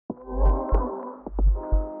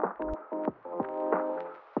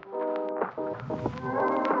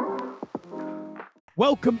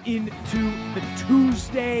Welcome into the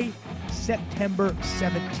Tuesday, September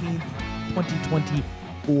 17th,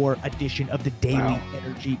 2024 edition of the Daily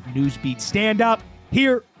Energy Newsbeat. Stand up.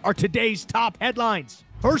 Here are today's top headlines.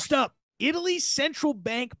 First up, Italy's central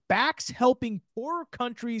bank backs helping poorer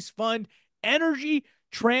countries fund energy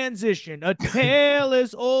transition. A tale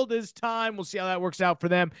as old as time. We'll see how that works out for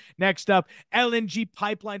them. Next up, LNG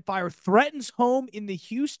pipeline fire threatens home in the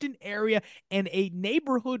Houston area and a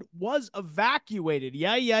neighborhood was evacuated.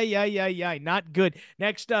 Yeah. Not good.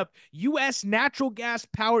 Next up, U.S. natural gas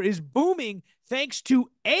power is booming thanks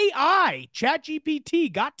to AI.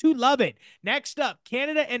 ChatGPT, got to love it. Next up,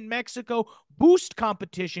 Canada and Mexico boost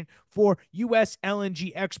competition for U.S.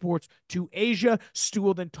 LNG exports to Asia. Stu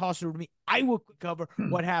will then toss it over to me. I will cover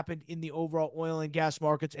what happened in the overall oil and gas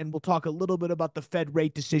markets, and we'll talk a little bit about the Fed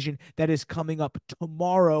rate decision that is coming up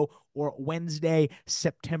tomorrow or Wednesday,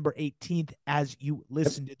 September 18th. As you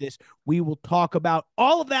listen to this, we will talk about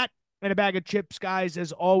all of that and a bag of chips, guys.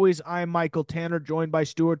 As always, I'm Michael Tanner, joined by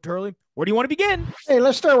Stuart Turley. Where do you want to begin? Hey,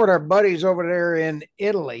 let's start with our buddies over there in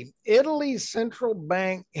Italy. Italy's central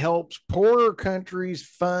bank helps poorer countries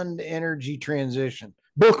fund energy transition.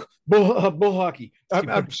 Bull hockey.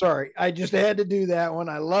 I'm sorry. I just had to do that one.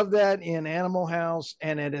 I love that in Animal House,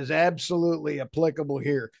 and it is absolutely applicable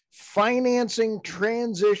here. Financing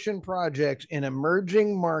transition projects in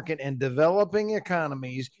emerging market and developing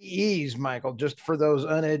economies, Michael, just for those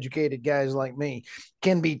uneducated guys like me,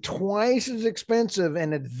 can be twice as expensive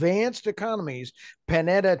in advanced economies,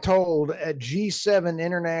 Panetta told a G7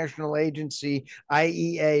 International Agency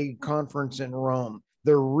IEA conference in Rome.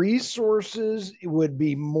 The resources would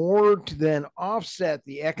be more than offset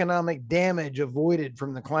the economic damage avoided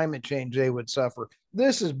from the climate change they would suffer.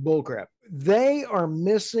 This is bullcrap. They are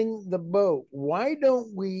missing the boat. Why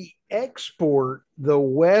don't we export the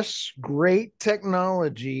West's great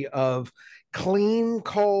technology of clean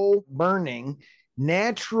coal burning,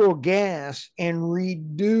 natural gas, and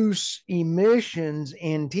reduce emissions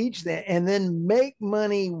and teach that, and then make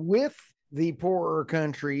money with the poorer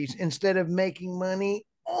countries instead of making money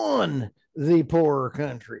on the poorer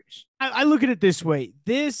countries? I look at it this way.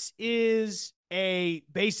 This is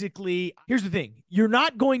basically, here's the thing. You're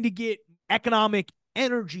not going to get economic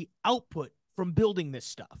energy output from building this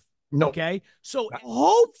stuff. No. Okay. So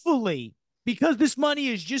hopefully, because this money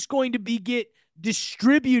is just going to get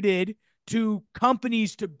distributed to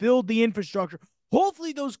companies to build the infrastructure,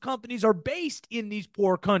 hopefully those companies are based in these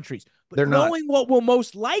poor countries. But they're not. Knowing what will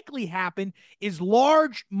most likely happen is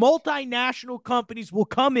large multinational companies will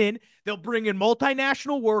come in, they'll bring in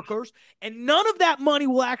multinational workers, and none of that money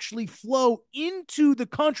will actually flow into the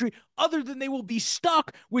country other than they will be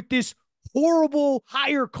stuck with this horrible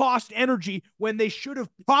higher cost energy when they should have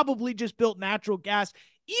probably just built natural gas.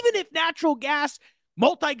 Even if natural gas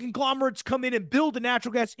multi-conglomerates come in and build a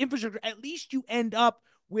natural gas infrastructure, at least you end up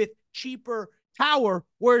with cheaper power,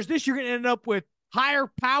 whereas this you're going to end up with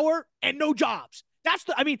higher power and no jobs.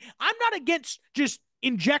 I'm not against just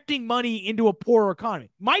injecting money into a poorer economy.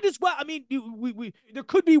 Might as well. I mean, there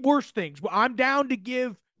could be worse things. I'm down to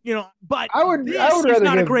give, but this is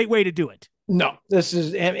not a great way to do it. No, this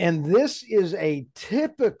is, and this is a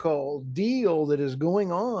typical deal that is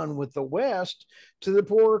going on with the West to the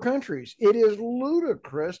poorer countries. It is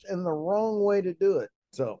ludicrous and the wrong way to do it.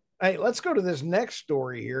 So, hey, let's go to this next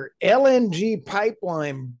story here. LNG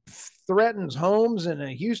pipeline threatens homes in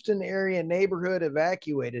a Houston area neighborhood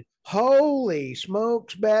evacuated. Holy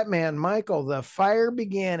smokes, Batman. Michael, the fire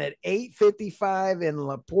began at 8:55 in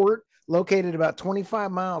LaPorte, located about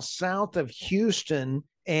 25 miles south of Houston.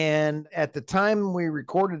 And at the time we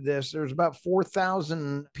recorded this, there's about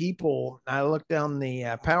 4,000 people. I looked down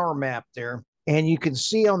the power map there, and you can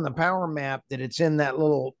see on the power map that it's in that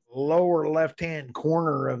little lower left-hand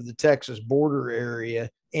corner of the Texas border area.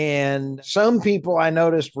 And some people I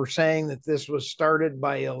noticed were saying that this was started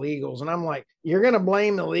by illegals. And I'm like, you're going to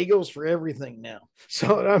blame illegals for everything now.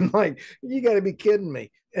 So I'm like, you got to be kidding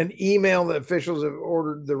me. An email that officials have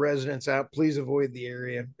ordered the residents out. Please avoid the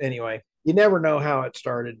area. Anyway, you never know how it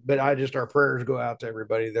started, but our prayers go out to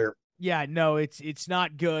everybody there. Yeah, no, it's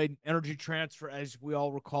not good. Energy Transfer, as we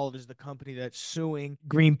all recall, it is the company that's suing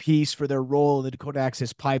Greenpeace for their role in the Dakota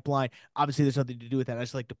Access Pipeline. Obviously, there's nothing to do with that. I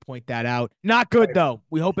just like to point that out. Not good, though.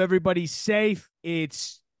 We hope everybody's safe.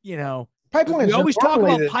 It's, pipelines. We always talk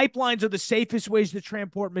about pipelines are the safest ways to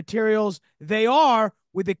transport materials. They are,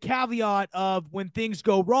 with the caveat of when things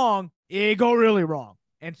go wrong, it go really wrong.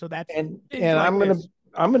 And so that's and I'm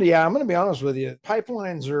gonna be honest with you.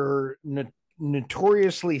 Pipelines are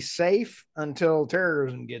notoriously safe until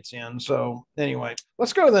terrorism gets in. So anyway,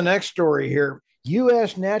 let's go to the next story here.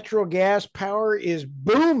 U.S. natural gas power is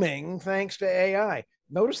booming thanks to AI.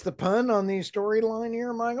 Notice the pun on the storyline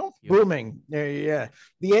here, Michael? Yep. Booming. Yeah.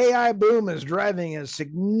 The AI boom is driving a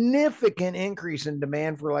significant increase in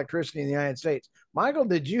demand for electricity in the United States. Michael,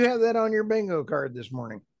 did you have that on your bingo card this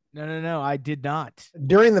morning? No, I did not.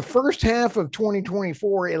 During the first half of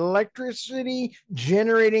 2024, electricity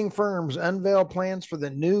generating firms unveiled plans for the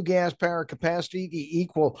new gas power capacity to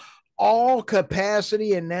equal all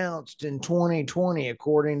capacity announced in 2020,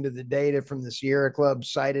 according to the data from the Sierra Club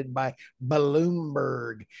cited by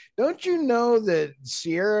Bloomberg. Don't you know that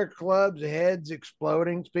Sierra Club's head's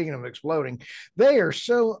exploding? Speaking of exploding, they are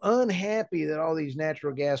so unhappy that all these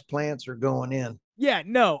natural gas plants are going in. Yeah,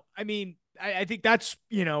 no, I mean, I think that's,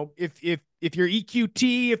 if you're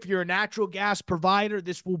EQT, if you're a natural gas provider,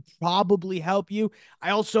 this will probably help you. I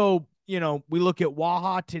also, we look at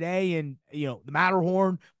Waha today and, the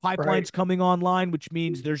Matterhorn pipeline's coming online, which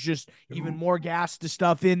means there's just even more gas to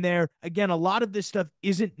stuff in there. Again, a lot of this stuff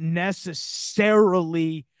isn't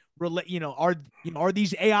necessarily are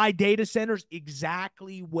these AI data centers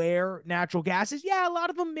exactly where natural gas is? Yeah, a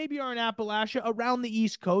lot of them maybe are in Appalachia around the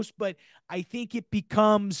East Coast, but I think it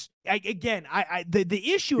becomes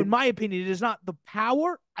the issue, in my opinion, is not the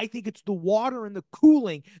power. I think it's the water and the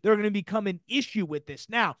cooling that are going to become an issue with this.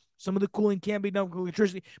 Now, some of the cooling can be done with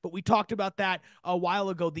electricity, but we talked about that a while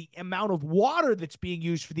ago. The amount of water that's being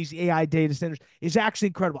used for these AI data centers is actually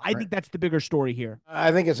incredible. I think that's the bigger story here.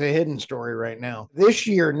 I think it's a hidden story right now. This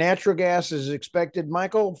year, natural gas is expected,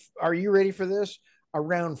 Michael, are you ready for this?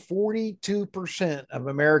 Around 42% of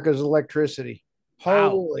America's electricity.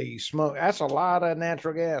 Wow. Holy smoke. That's a lot of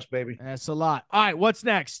natural gas, baby. That's a lot. All right, what's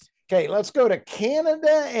next? Okay, let's go to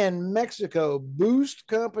Canada and Mexico. Boost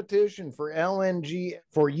competition for LNG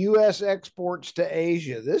for U.S. exports to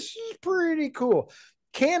Asia. This is pretty cool.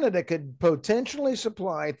 Canada could potentially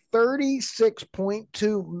supply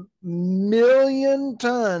 36.2 million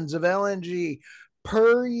tons of LNG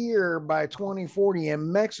per year by 2040,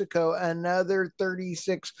 and Mexico another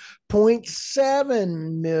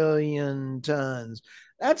 36.7 million tons.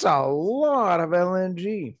 That's a lot of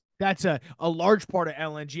LNG. That's a large part of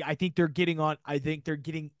LNG. I think they're getting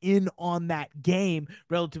in on that game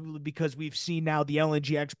relatively because we've seen now the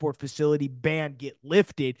LNG export facility ban get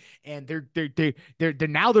lifted, and they're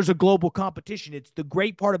now there's a global competition. It's the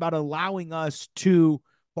great part about allowing us to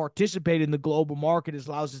participate in the global market. It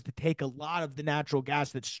allows us to take a lot of the natural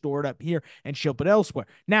gas that's stored up here and ship it elsewhere.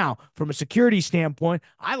 Now, from a security standpoint,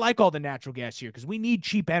 I like all the natural gas here because we need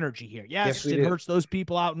cheap energy here. Yes, it hurts those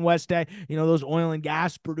people out in West Day, those oil and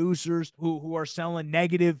gas producers who are selling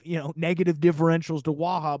negative differentials to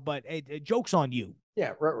Waha, but hey, joke's on you.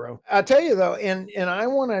 Yeah, right. I'll tell you though, and I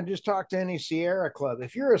want to just talk to any Sierra Club.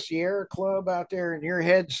 If you're a Sierra Club out there and your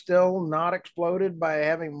head's still not exploded by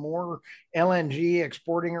having more LNG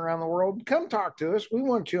exporting around the world, come talk to us. We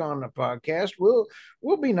want you on the podcast. We'll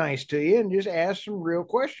be nice to you and just ask some real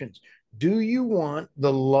questions. Do you want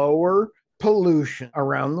the lower pollution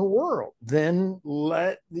around the world? Then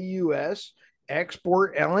let the U.S.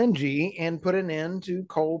 export LNG and put an end to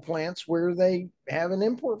coal plants where they have an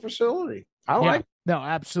import facility. No,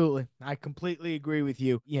 absolutely. I completely agree with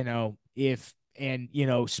you.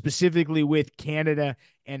 Specifically with Canada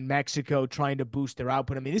and Mexico trying to boost their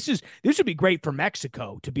output. I mean, this would be great for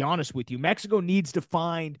Mexico, to be honest with you. Mexico needs to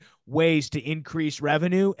find ways to increase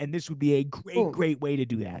revenue, and this would be a great way to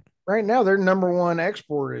do that. Right now, their number one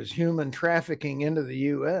export is human trafficking into the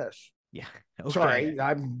U.S. Yeah. Okay. Sorry,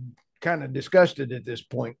 I'm kind of disgusted at this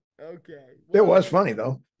point. Okay. Well, it was funny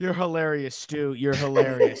though. You're hilarious, Stu. You're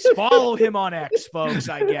hilarious. Follow him on X, folks.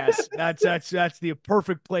 I guess that's the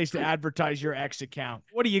perfect place to advertise your X account.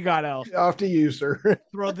 What do you got, El? Off to you, sir.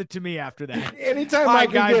 Throw that to me after that. Anytime I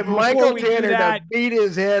can get Michael Tanner to beat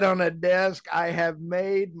his head on a desk, I have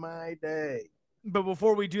made my day. But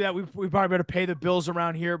before we do that, we probably better pay the bills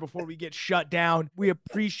around here before we get shut down. We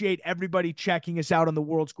appreciate everybody checking us out on the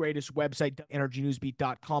world's greatest website,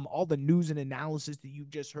 energynewsbeat.com. All the news and analysis that you've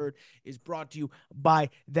just heard is brought to you by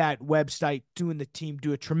that website. The team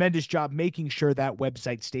do a tremendous job making sure that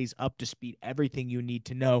website stays up to speed. Everything you need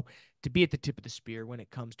to know to be at the tip of the spear when it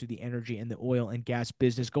comes to the energy and the oil and gas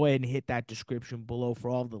business. Go ahead and hit that description below for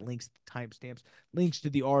all the links, timestamps, links to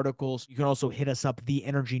the articles. You can also hit us up,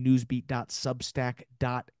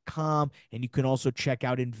 theenergynewsbeat.substack.com, and you can also check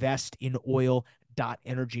out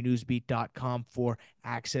investinoil.energynewsbeat.com for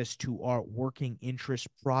access to our working interest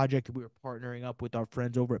project. We are partnering up with our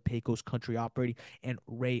friends over at Pecos Country Operating and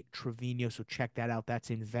Ray Trevino, so check that out. That's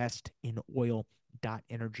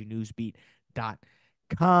investinoil.energynewsbeat.com.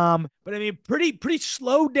 standup.com. But I mean, pretty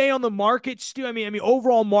slow day on the markets, Stu. I mean,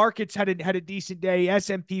 overall markets had a decent day.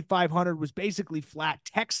 S&P 500 was basically flat.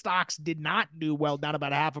 Tech stocks did not do well, down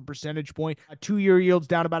about a half a percentage point. 2-year yields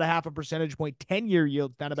down about a half a percentage point. 10-year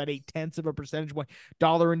yields down about 0.8 of a percentage point.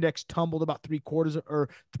 Dollar index tumbled about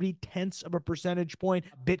 0.3 of a percentage point.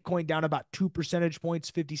 Bitcoin down about 2 percentage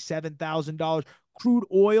points, $57,000. Crude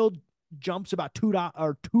oil jumps about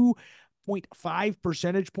 2.5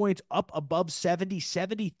 percentage points up above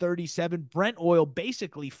 70.37. Brent oil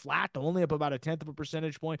basically flat, only up about 0.1 of a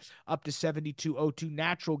percentage point, up to 72.02.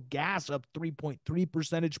 Natural gas up 3.3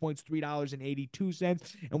 percentage points,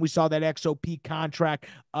 $3.82. And we saw that XOP contract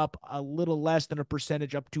up a little less than a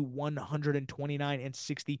percentage, up to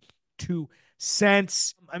 129.62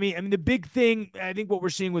 cents. I mean, the big thing, I think what we're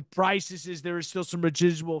seeing with prices is there is still some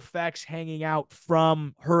residual effects hanging out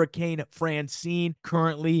from Hurricane Francine.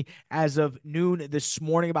 Currently, as of noon this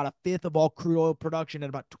morning, about a fifth of all crude oil production and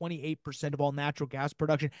about 28% of all natural gas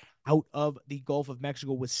production out of the Gulf of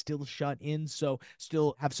Mexico was still shut in. So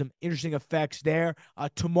still have some interesting effects there.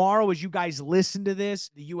 Tomorrow, as you guys listen to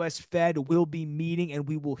this, the U.S. Fed will be meeting and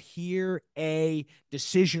we will hear a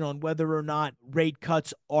decision on whether or not rate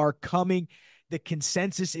cuts are coming. The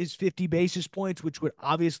consensus is 50 basis points, which would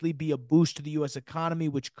obviously be a boost to the U.S. economy,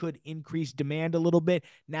 which could increase demand a little bit.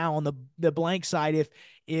 Now, on the blank side,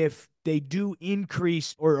 if they do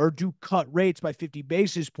increase or do cut rates by 50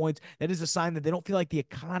 basis points, that is a sign that they don't feel like the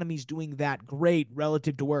economy is doing that great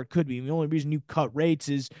relative to where it could be. And the only reason you cut rates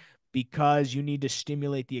is because you need to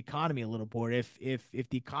stimulate the economy a little more. If the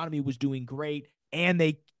economy was doing great and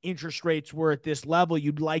interest rates were at this level,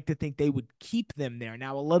 you'd like to think they would keep them there.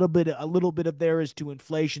 Now, a little bit of there is to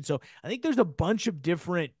inflation. So I think there's a bunch of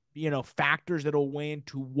different factors that'll weigh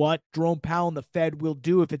into what Jerome Powell and the Fed will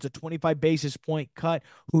do. If it's a 25 basis point cut,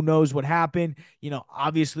 who knows what happened?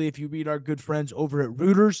 Obviously, if you read our good friends over at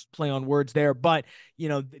Reuters, play on words there, but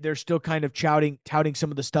they're still kind of touting some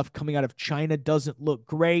of the stuff coming out of China doesn't look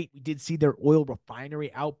great. We did see their oil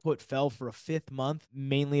refinery output fell for a fifth month,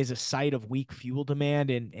 mainly as a site of weak fuel demand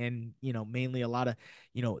and mainly a lot of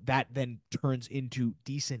that then turns into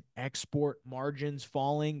decent export margins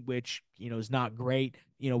falling, which is not great.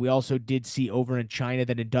 We also did see over in China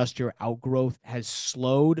that industrial outgrowth has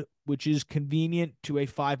slowed, which is convenient, to a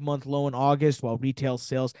 5-month low in August, while retail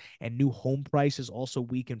sales and new home prices also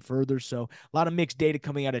weakened further. So a lot of mixed data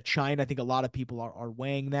coming out of China. I think a lot of people are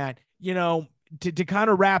weighing that. To kind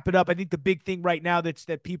of wrap it up, I think the big thing right now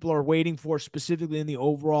that people are waiting for, specifically in the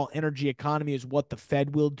overall energy economy, is what the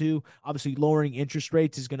Fed will do. Obviously, lowering interest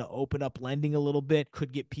rates is going to open up lending a little bit,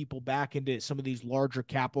 could get people back into some of these larger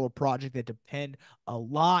capital projects that depend a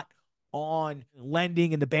lot on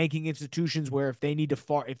lending and the banking institutions, where if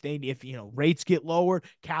rates get lower,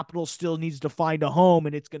 capital still needs to find a home,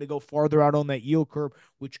 and it's going to go farther out on that yield curve,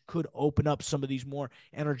 which could open up some of these more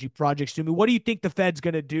energy projects to me. What do you think the Fed's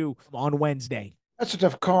going to do on Wednesday? That's a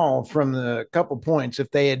tough call from the couple points.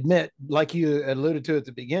 If they admit, like you alluded to at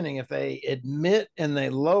the beginning, if they admit and they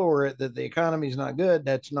lower it that the economy is not good,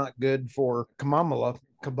 that's not good for Kamala.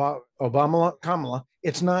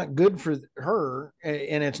 It's not good for her,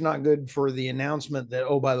 and it's not good for the announcement that,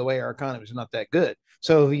 oh, by the way, our economy is not that good.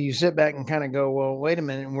 So if you sit back and kind of go, well, wait a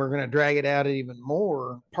minute, and we're going to drag it out even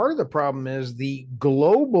more. Part of the problem is the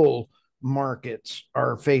global markets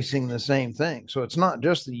are facing the same thing. So it's not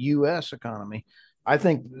just the U.S. economy. I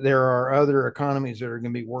think there are other economies that are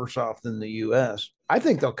going to be worse off than the U.S. I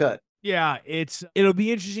think they'll cut. Yeah, it'll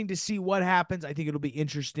be interesting to see what happens. I think it'll be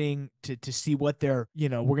interesting to see what we're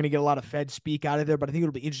going to get a lot of Fed speak out of there, but I think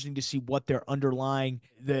it'll be interesting to see what their underlying,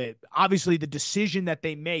 obviously the decision that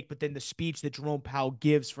they make, but then the speech that Jerome Powell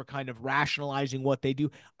gives for kind of rationalizing what they do.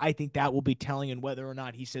 I think that will be telling, and whether or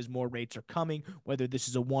not he says more rates are coming, whether this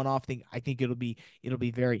is a one-off thing. I think it'll be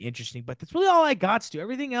very interesting, but that's really all I got, Stu.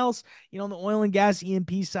 Everything else, on the oil and gas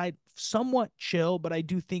E&P side, somewhat chill, but I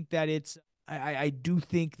do think that it's an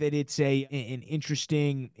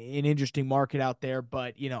interesting market out there.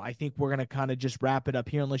 But I think we're gonna kind of just wrap it up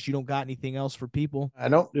here, unless you don't got anything else for people. I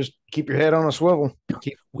don't. Just keep your head on a swivel.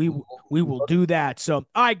 We will do that. So,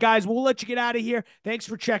 all right, guys, we'll let you get out of here. Thanks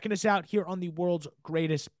for checking us out here on the world's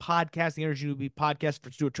greatest podcast, the Energy Newbie Podcast.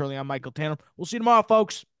 For Stuart Turley, I'm Michael Tanner. We'll see you tomorrow,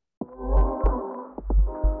 folks.